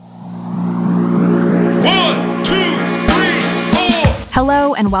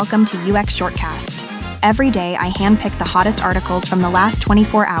and welcome to UX Shortcast. Every day, I handpick the hottest articles from the last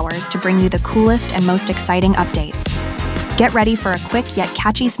 24 hours to bring you the coolest and most exciting updates. Get ready for a quick yet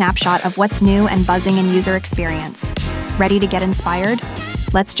catchy snapshot of what's new and buzzing in user experience. Ready to get inspired?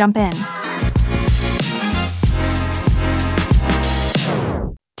 Let's jump in.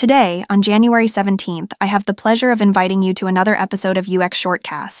 Today, on January 17th, I have the pleasure of inviting you to another episode of UX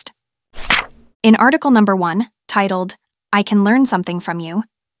Shortcast. In article number 1, titled, I Can Learn Something From You,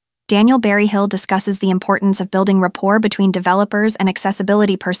 Daniel Berryhill discusses the importance of building rapport between developers and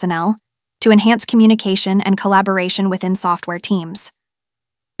accessibility personnel to enhance communication and collaboration within software teams.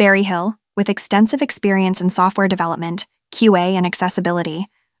 Berryhill, with extensive experience in software development, QA, and accessibility,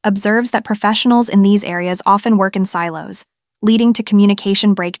 observes that professionals in these areas often work in silos, leading to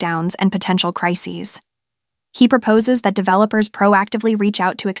communication breakdowns and potential crises. He proposes that developers proactively reach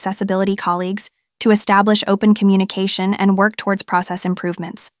out to accessibility colleagues to establish open communication and work towards process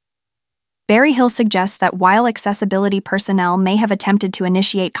improvements. Berryhill suggests that while accessibility personnel may have attempted to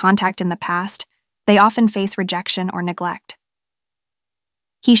initiate contact in the past, they often face rejection or neglect.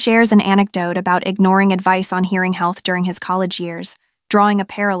 He shares an anecdote about ignoring advice on hearing health during his college years, drawing a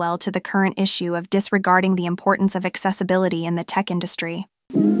parallel to the current issue of disregarding the importance of accessibility in the tech industry.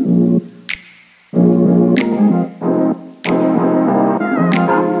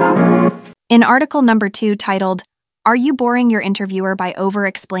 In article number 2 titled, Are You Boring Your Interviewer by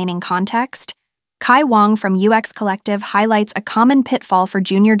Over-Explaining Context? Kai Wong from UX Collective highlights a common pitfall for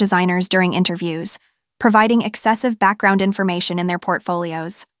junior designers during interviews, providing excessive background information in their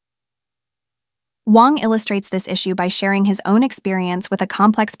portfolios. Wong illustrates this issue by sharing his own experience with a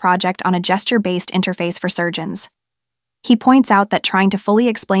complex project on a gesture-based interface for surgeons. He points out that trying to fully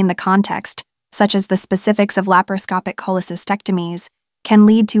explain the context, such as the specifics of laparoscopic cholecystectomies, can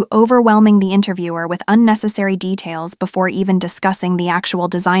lead to overwhelming the interviewer with unnecessary details before even discussing the actual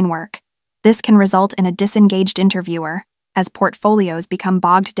design work. This can result in a disengaged interviewer, as portfolios become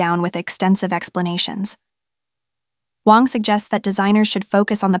bogged down with extensive explanations. Wong suggests that designers should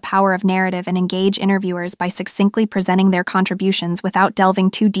focus on the power of narrative and engage interviewers by succinctly presenting their contributions without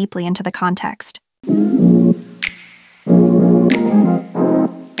delving too deeply into the context.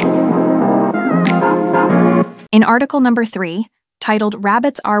 In article number 3, titled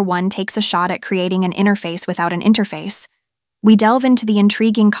Rabbit's R1 Takes a Shot at Creating an Interface Without an Interface, we delve into the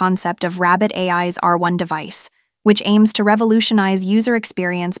intriguing concept of Rabbit AI's R1 device, which aims to revolutionize user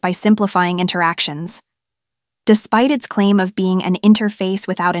experience by simplifying interactions. Despite its claim of being an interface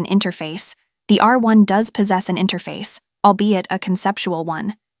without an interface, the R1 does possess an interface, albeit a conceptual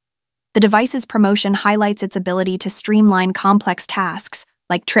one. The device's promotion highlights its ability to streamline complex tasks,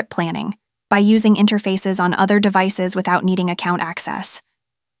 like trip planning, by using interfaces on other devices without needing account access.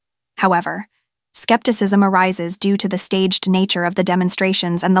 However, skepticism arises due to the staged nature of the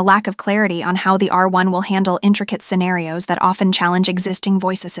demonstrations and the lack of clarity on how the R1 will handle intricate scenarios that often challenge existing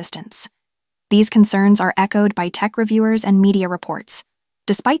voice assistants. These concerns are echoed by tech reviewers and media reports.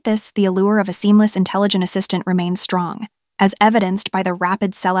 Despite this, the allure of a seamless intelligent assistant remains strong, as evidenced by the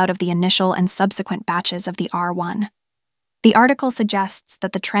rapid sellout of the initial and subsequent batches of the R1. The article suggests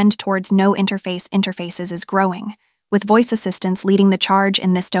that the trend towards no-interface interfaces is growing, with voice assistants leading the charge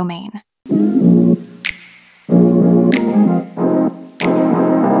in this domain.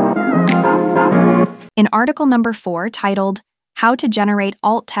 In article number 4, titled, How to Generate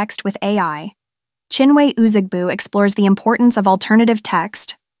Alt Text with AI, Chinwe Uzigbu explores the importance of alternative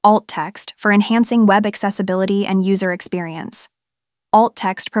text, alt text, for enhancing web accessibility and user experience. Alt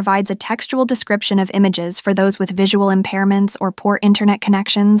text provides a textual description of images for those with visual impairments or poor internet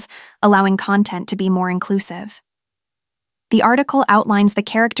connections, allowing content to be more inclusive. The article outlines the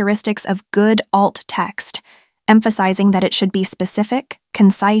characteristics of good alt text, emphasizing that it should be specific,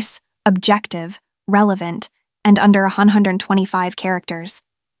 concise, objective, relevant, and under 125 characters.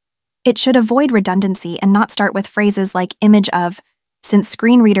 It should avoid redundancy and not start with phrases like image of, since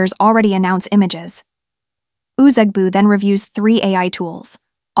screen readers already announce images. Uzegbu then reviews 3 AI tools,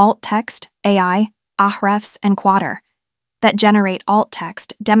 Alt Text, AI, Ahrefs, and Quadr, that generate alt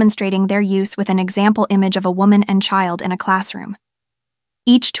text, demonstrating their use with an example image of a woman and child in a classroom.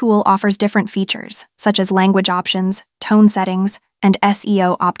 Each tool offers different features, such as language options, tone settings, and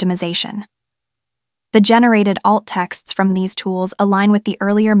SEO optimization. The generated alt texts from these tools align with the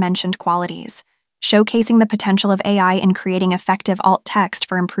earlier mentioned qualities, showcasing the potential of AI in creating effective alt text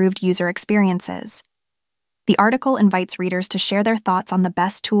for improved user experiences. The article invites readers to share their thoughts on the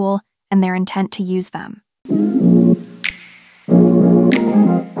best tool and their intent to use them.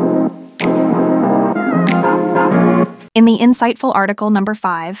 In the insightful article number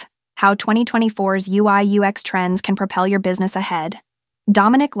 5, How 2024's UI/UX Trends Can Propel Your Business Ahead,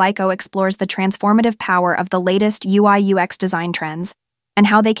 Dominic Lyko explores the transformative power of the latest UI/UX design trends and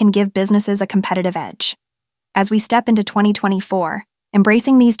how they can give businesses a competitive edge. As we step into 2024,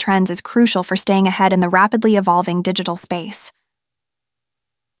 embracing these trends is crucial for staying ahead in the rapidly evolving digital space.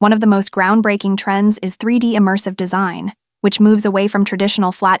 One of the most groundbreaking trends is 3D immersive design, which moves away from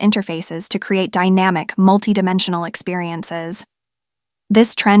traditional flat interfaces to create dynamic, multidimensional experiences.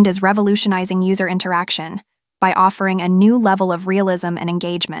 This trend is revolutionizing user interaction by offering a new level of realism and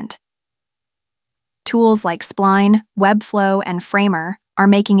engagement. Tools like Spline, Webflow, and Framer are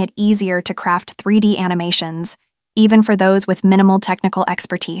making it easier to craft 3D animations, even for those with minimal technical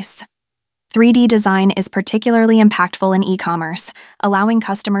expertise. 3D design is particularly impactful in e-commerce, allowing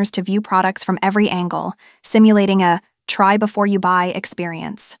customers to view products from every angle, simulating a try-before-you-buy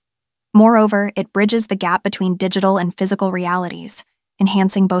experience. Moreover, it bridges the gap between digital and physical realities,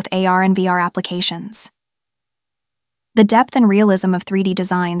 enhancing both AR and VR applications. The depth and realism of 3D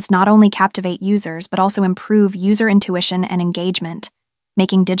designs not only captivate users but also improve user intuition and engagement,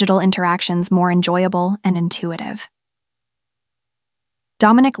 making digital interactions more enjoyable and intuitive.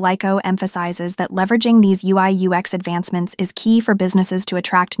 Dominic Lyko emphasizes that leveraging these UI/UX advancements is key for businesses to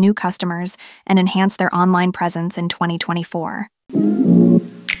attract new customers and enhance their online presence in 2024.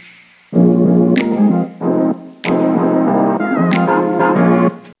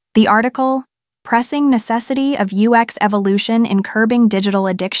 The article, Pressing Necessity of UX Evolution in Curbing Digital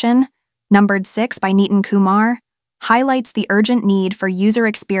Addiction, numbered 6 by Nitin Kumar, highlights the urgent need for user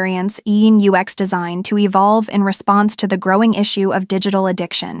experience in UX design to evolve in response to the growing issue of digital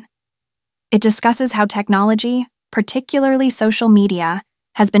addiction. It discusses how technology, particularly social media,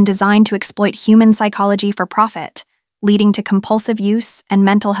 has been designed to exploit human psychology for profit, leading to compulsive use and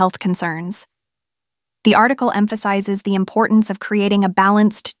mental health concerns. The article emphasizes the importance of creating a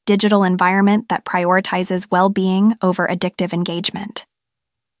balanced digital environment that prioritizes well-being over addictive engagement.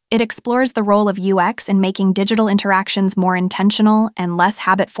 It explores the role of UX in making digital interactions more intentional and less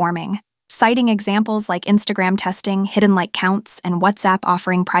habit-forming, citing examples like Instagram testing hidden like counts and WhatsApp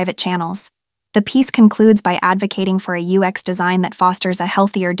offering private channels. The piece concludes by advocating for a UX design that fosters a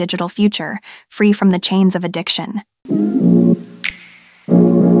healthier digital future, free from the chains of addiction.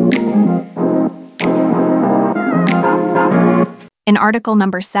 In article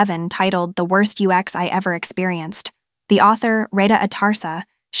number 7, titled The Worst UX I Ever Experienced, the author, Reda Atarsa,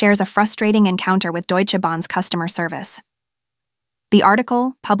 shares a frustrating encounter with Deutsche Bahn's customer service. The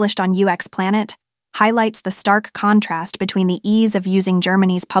article, published on UX Planet, highlights the stark contrast between the ease of using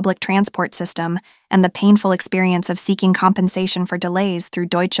Germany's public transport system and the painful experience of seeking compensation for delays through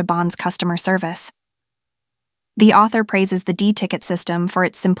Deutsche Bahn's customer service. The author praises the D-ticket system for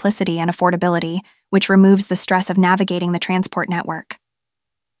its simplicity and affordability, which removes the stress of navigating the transport network.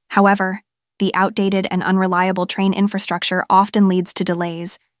 However, the outdated and unreliable train infrastructure often leads to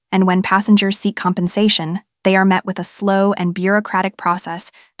delays, and when passengers seek compensation, they are met with a slow and bureaucratic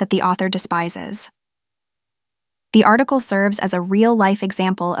process that the author despises. The article serves as a real-life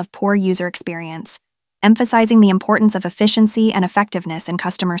example of poor user experience, emphasizing the importance of efficiency and effectiveness in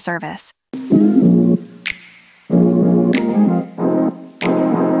customer service.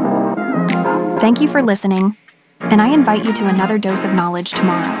 Thank you for listening, and I invite you to another dose of knowledge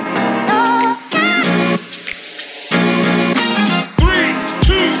tomorrow.